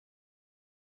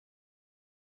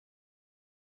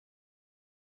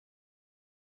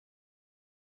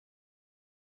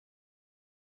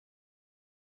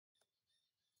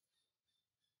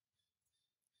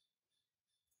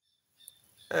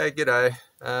Hey, g'day.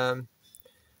 My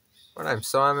name's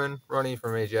Simon. Ronnie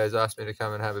from EGA has asked me to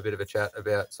come and have a bit of a chat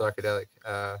about psychedelic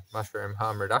mushroom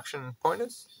harm reduction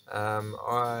pointers.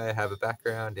 I have a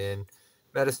background in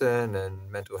medicine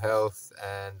and mental health,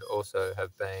 and also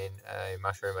have been a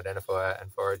mushroom identifier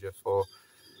and forager for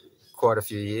quite a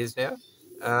few years now.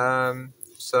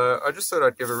 So I just thought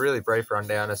I'd give a really brief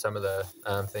rundown of some of the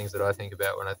things that I think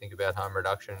about when I think about harm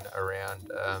reduction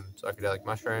around psychedelic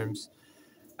mushrooms.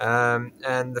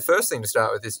 And the first thing to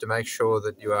start with is to make sure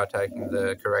that you are taking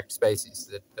the correct species,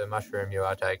 that the mushroom you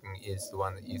are taking is the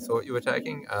one that you thought you were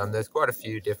taking. There's quite a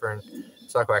few different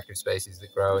psychoactive species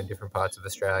that grow in different parts of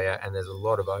Australia, and there's a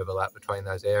lot of overlap between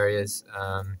those areas.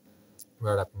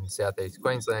 Right up in southeast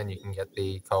Queensland, you can get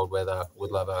the cold weather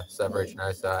Woodlover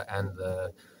subaeruginosa and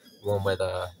the warm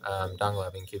weather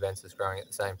dung-loving cubensis growing at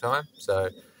the same time. So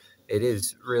it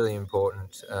is really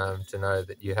important to know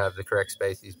that you have the correct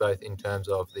species, both in terms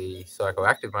of the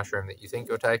psychoactive mushroom that you think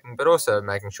you're taking, but also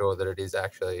making sure that it is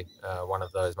actually one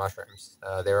of those mushrooms.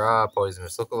 There are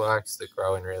poisonous lookalikes that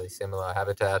grow in really similar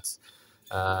habitats.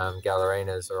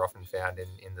 Gallerinas are often found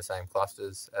in the same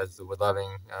clusters as the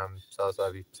wood-loving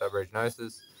Psilocybin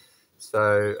subaeruginosis.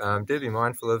 So do be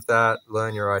mindful of that,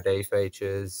 learn your ID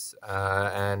features,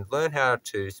 and learn how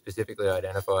to specifically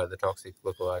identify the toxic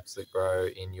lookalikes that grow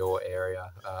in your area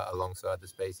alongside the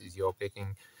species you're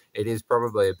picking. It is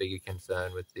probably a bigger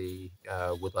concern with the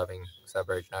wood-loving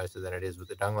subaeruginosa than it is with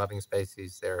the dung-loving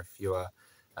species. There are fewer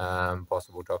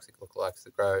possible toxic lookalikes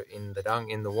that grow in the dung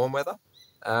in the warm weather.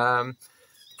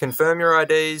 Confirm your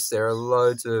IDs. There are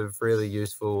loads of really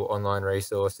useful online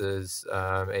resources.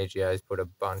 EGA's put a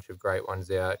bunch of great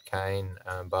ones out. Kane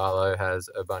Barlow has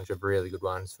a bunch of really good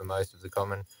ones for most of the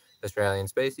common Australian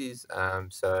species.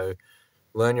 So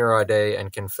learn your ID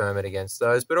and confirm it against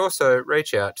those, but also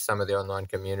reach out to some of the online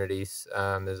communities.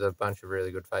 There's a bunch of really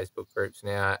good Facebook groups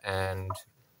now and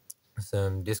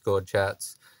some Discord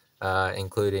chats,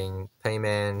 including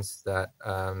P-Mans that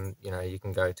you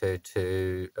can go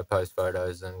to post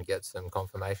photos and get some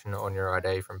confirmation on your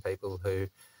ID from people who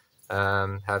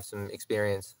have some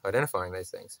experience identifying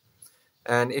these things.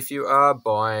 And if you are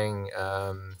buying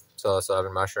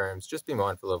psilocybin mushrooms, just be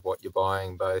mindful of what you're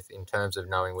buying, both in terms of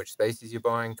knowing which species you're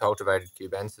buying. Cultivated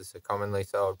cubensis are commonly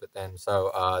sold, but then so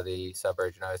are the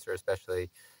subaeruginosa, especially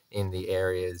in the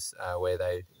areas where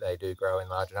they do grow in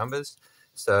large numbers.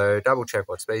 So double check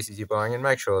what species you're buying and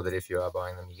make sure that if you are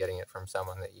buying them, you're getting it from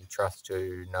someone that you trust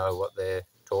to know what they're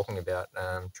talking about,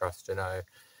 trust to know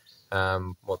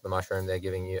what the mushroom they're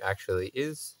giving you actually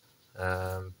is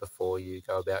before you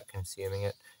go about consuming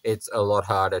it. It's a lot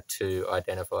harder to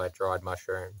identify dried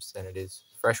mushrooms than it is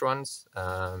fresh ones.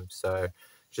 So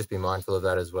just be mindful of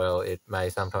that as well. It may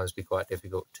sometimes be quite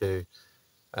difficult to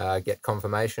get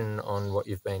confirmation on what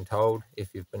you've been told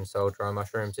if you've been sold dry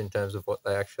mushrooms in terms of what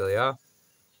they actually are.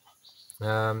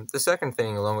 The second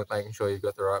thing, along with making sure you've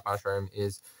got the right mushroom,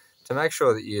 is to make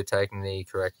sure that you're taking the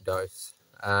correct dose.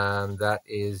 That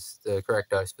is the correct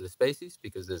dose for the species,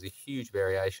 because there's a huge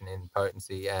variation in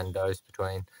potency and dose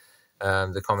between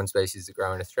the common species that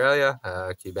grow in Australia.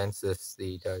 Cubensis,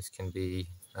 the dose can be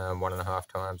 1.5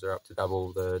 times or up to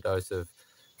double the dose of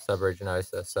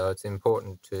subaeruginosa. So it's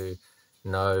important to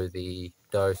know the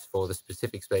dose for the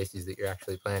specific species that you're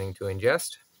actually planning to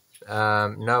ingest.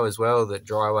 Know as well that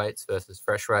dry weights versus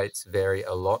fresh weights vary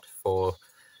a lot for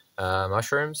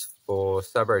mushrooms. For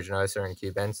subaeruginosa and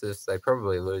cubensis, they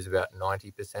probably lose about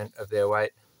 90% of their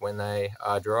weight when they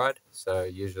are dried. So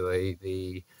usually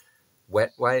the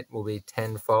wet weight will be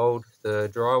tenfold the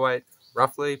dry weight,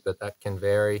 roughly, but that can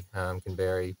vary.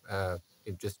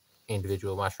 Just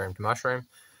individual mushroom to mushroom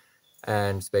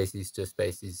and species to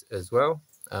species as well.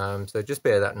 So just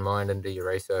bear that in mind and do your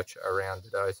research around the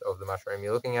dose of the mushroom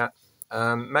you're looking at.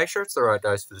 Make sure it's the right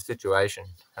dose for the situation,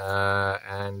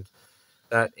 and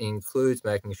that includes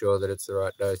making sure that it's the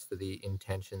right dose for the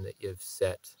intention that you've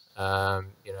set.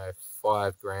 5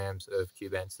 grams of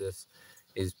cubensis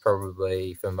is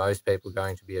probably for most people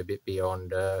going to be a bit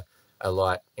beyond a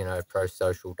light,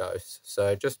 pro-social dose.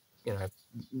 So just,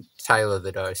 tailor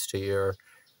the dose to your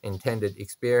intended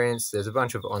experience. There's a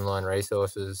bunch of online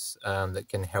resources that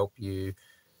can help you,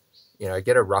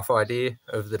 get a rough idea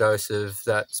of the dose of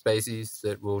that species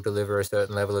that will deliver a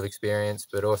certain level of experience,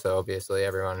 but also obviously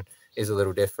everyone is a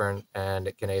little different and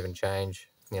it can even change,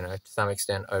 to some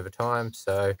extent over time.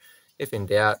 So if in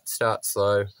doubt, start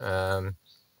slow.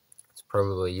 It's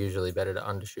probably usually better to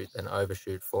undershoot than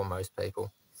overshoot for most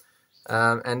people.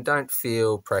 And don't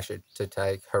feel pressured to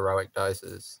take heroic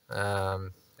doses.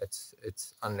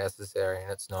 It's unnecessary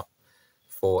and it's not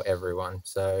for everyone.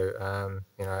 So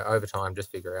over time,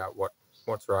 just figure out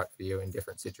what's right for you in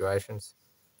different situations.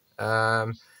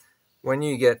 When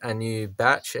you get a new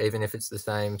batch, even if it's the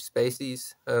same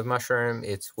species of mushroom,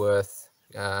 it's worth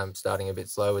starting a bit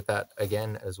slow with that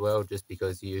again as well, just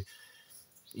because you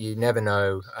never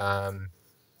know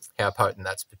how potent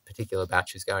that particular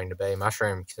batch is going to be.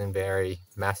 Mushroom can vary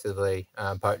massively,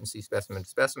 potency specimen to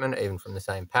specimen, even from the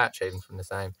same patch, even from the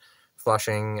same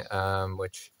flushing,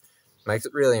 which makes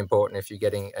it really important if you're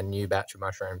getting a new batch of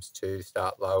mushrooms to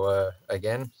start lower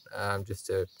again, just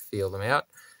to feel them out.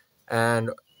 And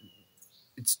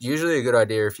it's usually a good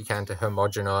idea if you can to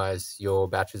homogenize your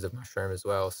batches of mushroom as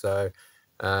well. So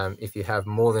if you have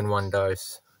more than one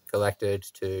dose collected,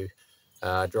 to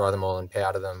dry them all and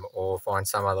powder them, or find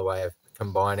some other way of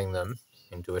combining them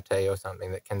into a tea or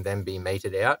something that can then be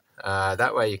metered out.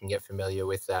 That way you can get familiar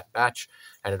with that batch,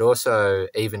 and it also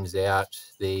evens out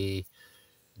the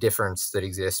difference that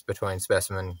exists between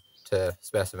specimen to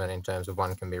specimen, in terms of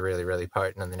one can be really, really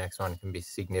potent and the next one can be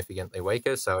significantly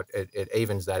weaker. So it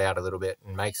evens that out a little bit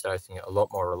and makes dosing a lot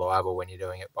more reliable when you're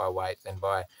doing it by weight than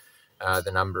by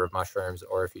the number of mushrooms,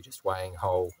 or if you're just weighing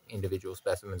whole individual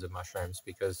specimens of mushrooms.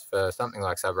 Because for something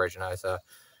like subaeruginosa,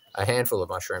 a handful of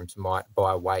mushrooms might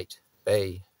by weight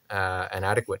be an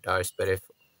adequate dose, but if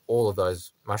all of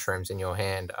those mushrooms in your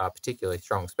hand are particularly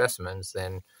strong specimens,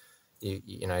 then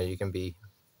you can be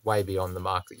way beyond the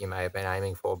mark that you may have been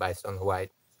aiming for based on the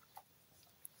weight.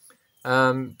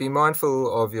 Be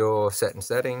mindful of your set and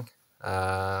setting.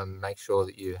 Make sure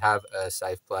that you have a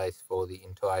safe place for the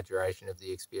entire duration of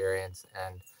the experience,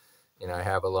 and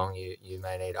however long you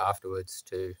may need afterwards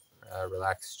to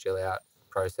relax, chill out,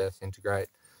 process, integrate,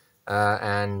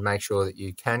 and make sure that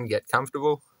you can get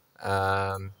comfortable.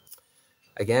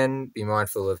 Again, be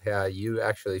mindful of how you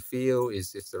actually feel.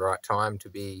 Is this the right time to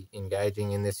be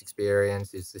engaging in this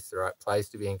experience? Is this the right place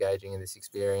to be engaging in this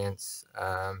experience?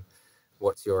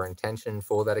 What's your intention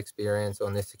for that experience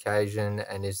on this occasion?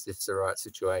 And is this the right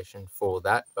situation for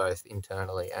that, both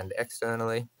internally and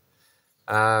externally?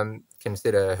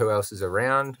 Consider who else is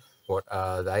around. What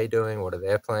are they doing? What are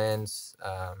their plans?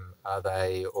 Are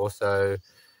they also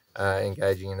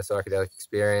engaging in a psychedelic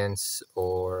experience,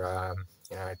 or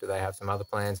do they have some other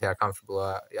plans? How comfortable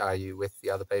are you with the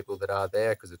other people that are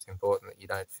there? Because it's important that you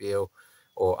don't feel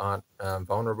or aren't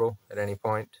vulnerable at any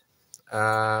point.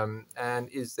 And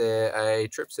is there a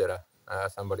trip sitter,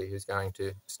 somebody who's going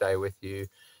to stay with you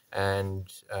and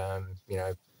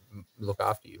look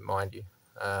after you, mind you,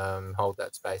 hold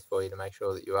that space for you to make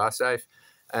sure that you are safe?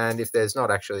 And if there's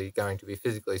not actually going to be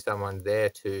physically someone there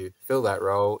to fill that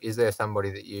role, is there somebody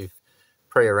that you've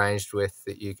pre-arranged with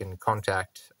that you can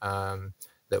contact,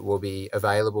 that will be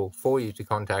available for you to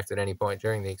contact at any point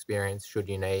during the experience should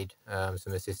you need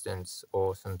some assistance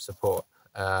or some support?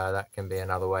 That can be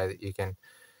another way that you can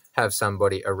have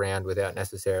somebody around without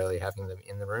necessarily having them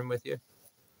in the room with you.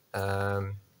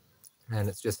 And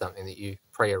it's just something that you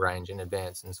pre-arrange in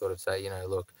advance and sort of say,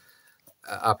 look,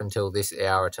 up until this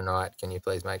hour tonight, can you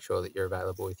please make sure that you're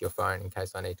available with your phone in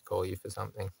case I need to call you for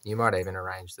something? You might even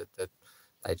arrange that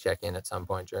they check in at some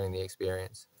point during the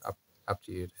experience. Up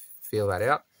to you to feel that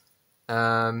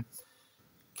out.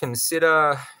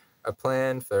 Consider a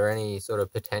plan for any sort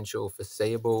of potential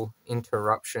foreseeable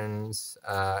interruptions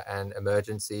and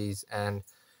emergencies. And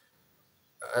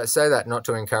I say that not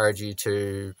to encourage you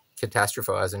to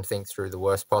catastrophize and think through the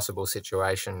worst possible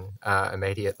situation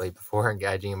immediately before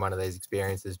engaging in one of these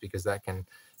experiences, because that can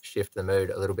shift the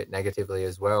mood a little bit negatively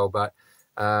as well. But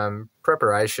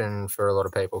preparation for a lot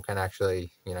of people can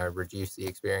actually, reduce the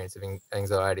experience of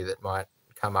anxiety that might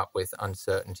come up with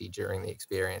uncertainty during the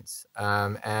experience.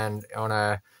 And on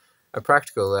a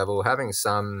practical level, having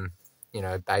some,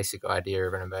 basic idea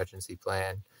of an emergency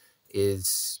plan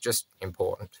is just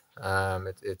important.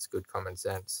 It's good common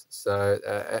sense. So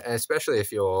especially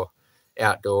if you're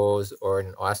outdoors or in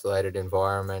an isolated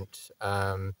environment,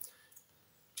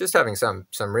 just having some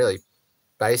really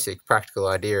basic practical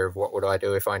idea of what would I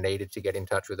do if I needed to get in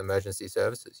touch with emergency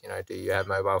services. Do you have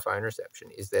mobile phone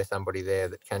reception? Is there somebody there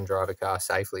that can drive a car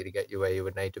safely to get you where you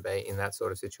would need to be in that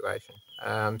sort of situation?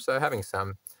 So having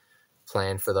some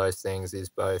plan for those things is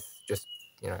both just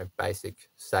basic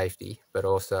safety, but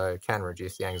also can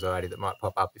reduce the anxiety that might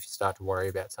pop up if you start to worry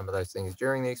about some of those things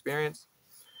during the experience.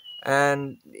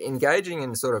 And engaging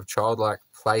in sort of childlike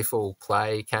playful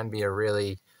play can be a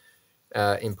really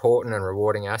important and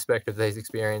rewarding aspect of these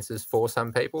experiences for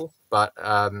some people, but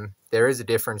there is a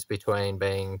difference between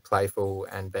being playful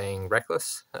and being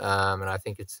reckless, and I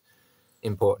think it's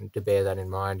important to bear that in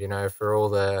mind. For all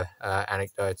the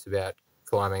anecdotes about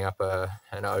climbing up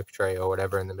an oak tree or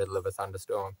whatever in the middle of a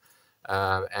thunderstorm,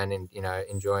 and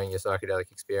enjoying your psychedelic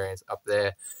experience up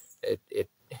there, it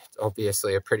it's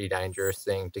obviously a pretty dangerous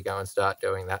thing to go and start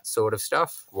doing that sort of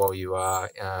stuff while you are,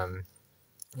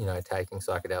 taking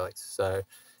psychedelics. So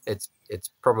it's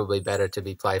probably better to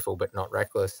be playful but not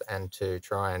reckless, and to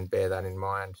try and bear that in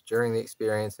mind during the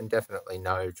experience, and definitely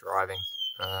no driving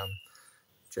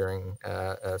during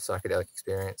a psychedelic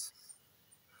experience.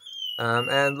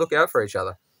 And look out for each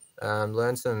other.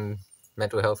 Learn some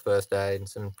mental health first aid and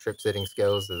some trip sitting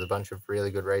skills. There's a bunch of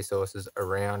really good resources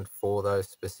around for those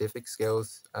specific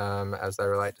skills as they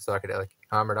relate to psychedelic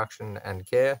harm reduction and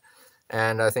care.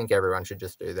 And I think everyone should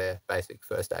just do their basic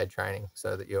first aid training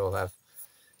so that you all have,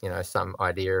 some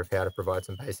idea of how to provide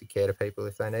some basic care to people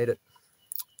if they need it.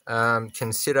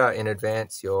 Consider in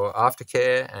advance your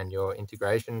aftercare and your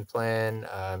integration plan.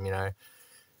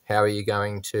 How are you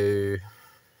going to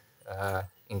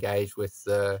engage with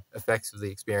the effects of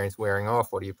the experience wearing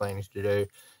off? What are you planning to do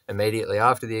immediately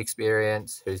after the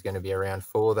experience? Who's going to be around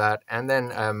for that? And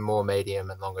then a more medium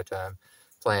and longer term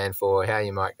plan for how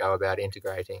you might go about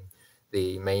integrating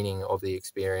the meaning of the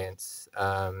experience,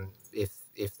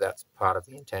 if that's part of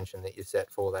the intention that you set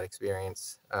for that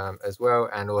experience as well,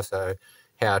 and also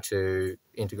how to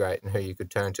integrate and who you could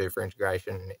turn to for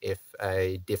integration if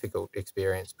a difficult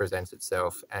experience presents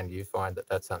itself and you find that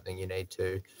that's something you need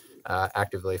to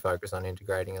actively focus on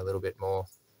integrating a little bit more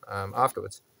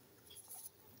afterwards.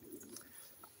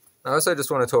 I also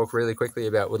just want to talk really quickly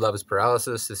about Woodlover's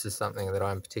paralysis. This is something that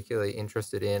I'm particularly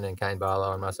interested in, and Kane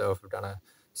Barlow and myself have done a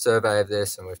survey of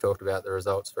this, and we've talked about the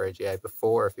results for EGA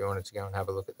before if you wanted to go and have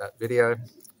a look at that video.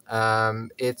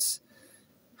 It's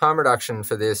harm reduction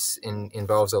for this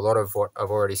involves a lot of what I've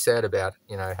already said about,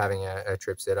 having a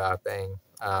trip set up, being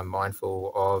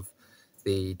mindful of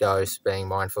the dose, being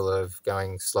mindful of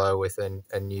going slow with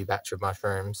a new batch of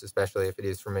mushrooms, especially if it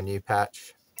is from a new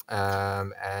patch,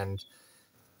 and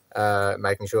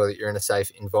making sure that you're in a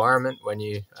safe environment when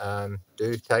you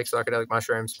do take psychedelic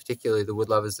mushrooms, particularly the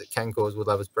woodlovers that can cause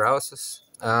woodlover's paralysis.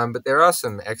 But there are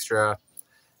some extra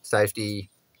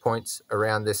safety points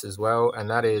around this as well, and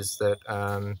that is that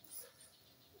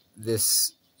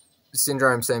this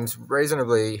syndrome seems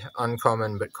reasonably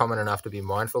uncommon, but common enough to be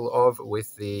mindful of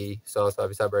with the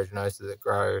psilocybin subaeruginosa that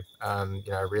grow,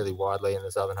 really widely in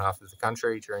the southern half of the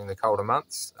country during the colder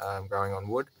months, growing on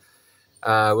wood.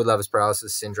 Woodlover's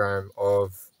paralysis syndrome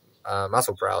of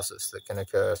muscle paralysis that can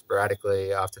occur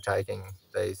sporadically after taking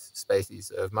these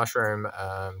species of mushroom,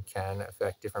 can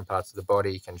affect different parts of the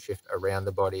body, can shift around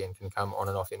the body, and can come on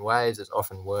and off in waves. It's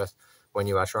often worse when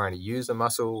you are trying to use a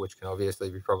muscle, which can obviously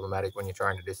be problematic when you're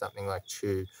trying to do something like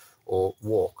chew or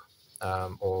walk,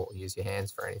 or use your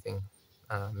hands for anything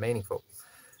meaningful.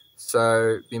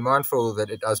 So be mindful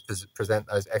that it does present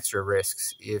those extra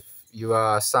risks. If you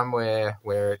are somewhere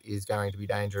where it is going to be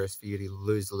dangerous for you to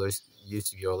lose the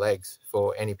use of your legs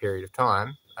for any period of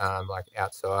time, like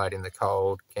outside in the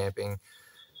cold, camping,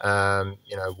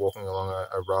 walking along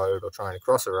a road or trying to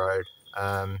cross a road,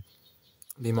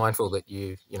 be mindful that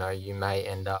you may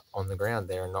end up on the ground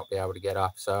there and not be able to get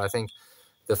up. So I think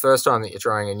the first time that you're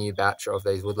trying a new batch of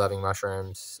these wood-loving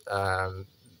mushrooms,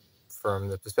 from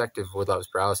the perspective of woodlover's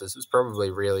paralysis, it's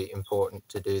probably really important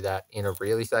to do that in a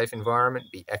really safe environment.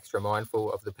 Be extra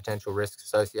mindful of the potential risks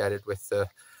associated with the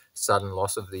sudden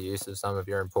loss of the use of some of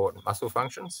your important muscle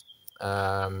functions.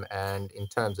 And in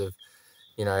terms of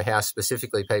how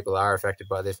specifically people are affected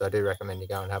by this, I do recommend you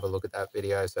go and have a look at that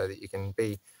video so that you can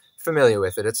be familiar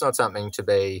with it. It's not something to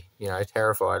be,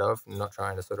 terrified of. I'm not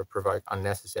trying to sort of provoke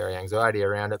unnecessary anxiety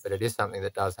around it, but it is something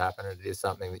that does happen, and it is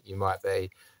something that you might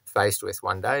be faced with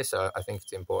one day. So I think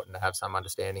it's important to have some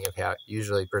understanding of how it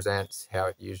usually presents, how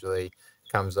it usually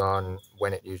comes on,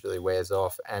 when it usually wears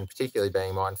off, and particularly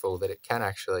being mindful that it can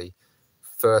actually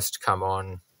first come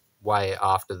on way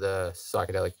after the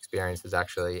psychedelic experience has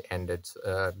actually ended.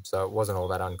 So it wasn't all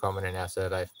that uncommon in our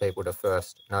survey for people to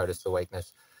first notice the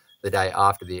weakness the day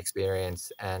after the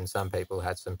experience, and some people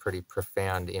had some pretty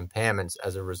profound impairments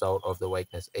as a result of the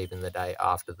weakness even the day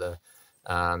after the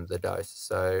dose.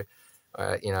 So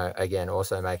again,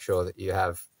 also make sure that you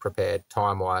have prepared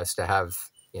time-wise to have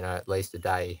at least a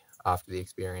day after the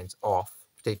experience off,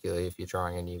 particularly if you're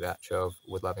trying a new batch of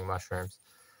wood-loving mushrooms.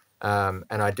 And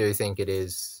I do think it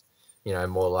is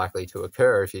more likely to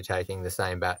occur if you're taking the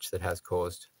same batch that has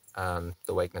caused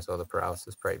the weakness or the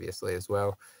paralysis previously as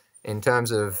well. In terms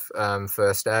of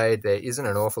first aid, there isn't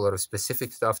an awful lot of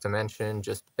specific stuff to mention.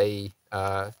 Just stay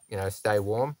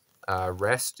warm,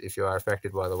 rest if you are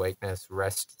affected by the weakness,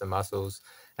 rest the muscles,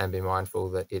 and be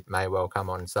mindful that it may well come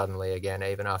on suddenly again,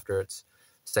 even after it's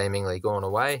seemingly gone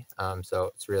away. So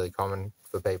it's really common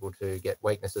for people to get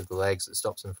weakness of the legs that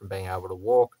stops them from being able to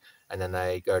walk, and then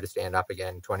they go to stand up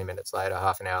again 20 minutes later,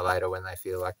 half an hour later, when they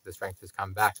feel like the strength has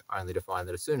come back, only to find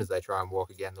that as soon as they try and walk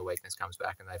again, the weakness comes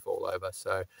back and they fall over.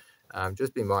 So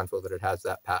just be mindful that it has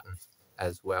that pattern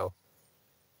as well.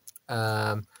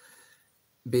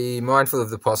 Be mindful of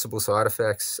the possible side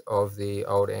effects of the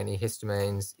old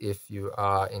antihistamines if you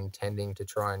are intending to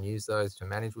try and use those to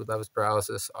manage Woodlover's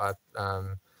paralysis.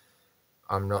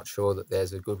 I'm not sure that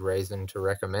there's a good reason to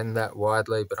recommend that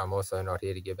widely, but I'm also not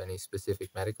here to give any specific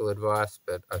medical advice.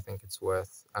 But I think it's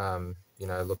worth,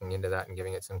 looking into that and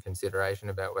giving it some consideration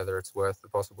about whether it's worth the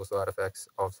possible side effects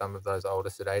of some of those older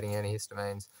sedating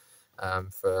antihistamines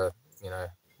for,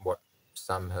 what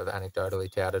some have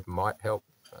anecdotally touted might help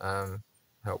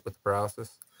with the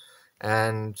paralysis.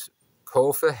 And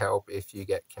call for help if you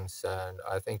get concerned.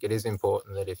 I think it is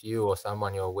important that if you or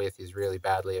someone you're with is really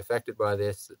badly affected by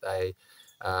this, that they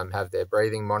have their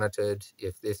breathing monitored.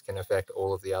 If this can affect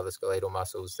all of the other skeletal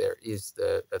muscles, there is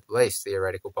the at least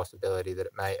theoretical possibility that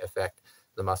it may affect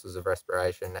the muscles of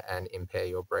respiration and impair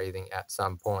your breathing at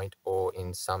some point, or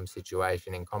in some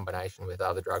situation in combination with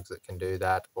other drugs that can do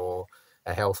that, or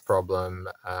a health problem,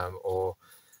 or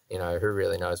who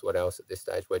really knows what else at this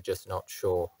stage. We're just not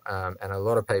sure. And a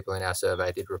lot of people in our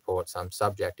survey did report some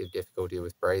subjective difficulty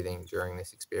with breathing during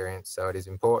this experience. So it is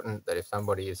important that if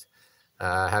somebody is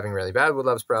having really bad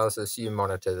Woodlover's paralysis, you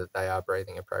monitor that they are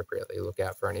breathing appropriately. Look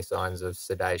out for any signs of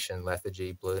sedation,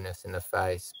 lethargy, blueness in the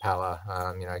face, pallor,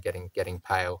 getting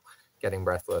pale, getting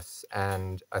breathless.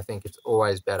 And I think it's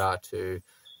always better to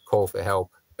call for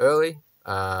help early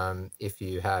if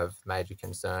you have major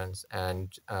concerns,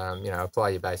 and apply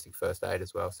your basic first aid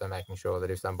as well. So making sure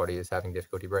that if somebody is having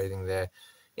difficulty breathing, they're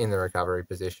in the recovery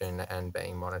position and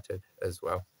being monitored as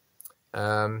well.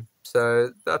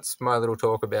 So that's my little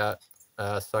talk about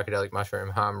psychedelic mushroom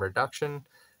harm reduction,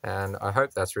 and I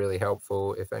hope that's really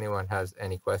helpful. If anyone has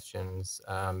any questions,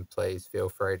 please feel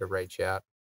free to reach out.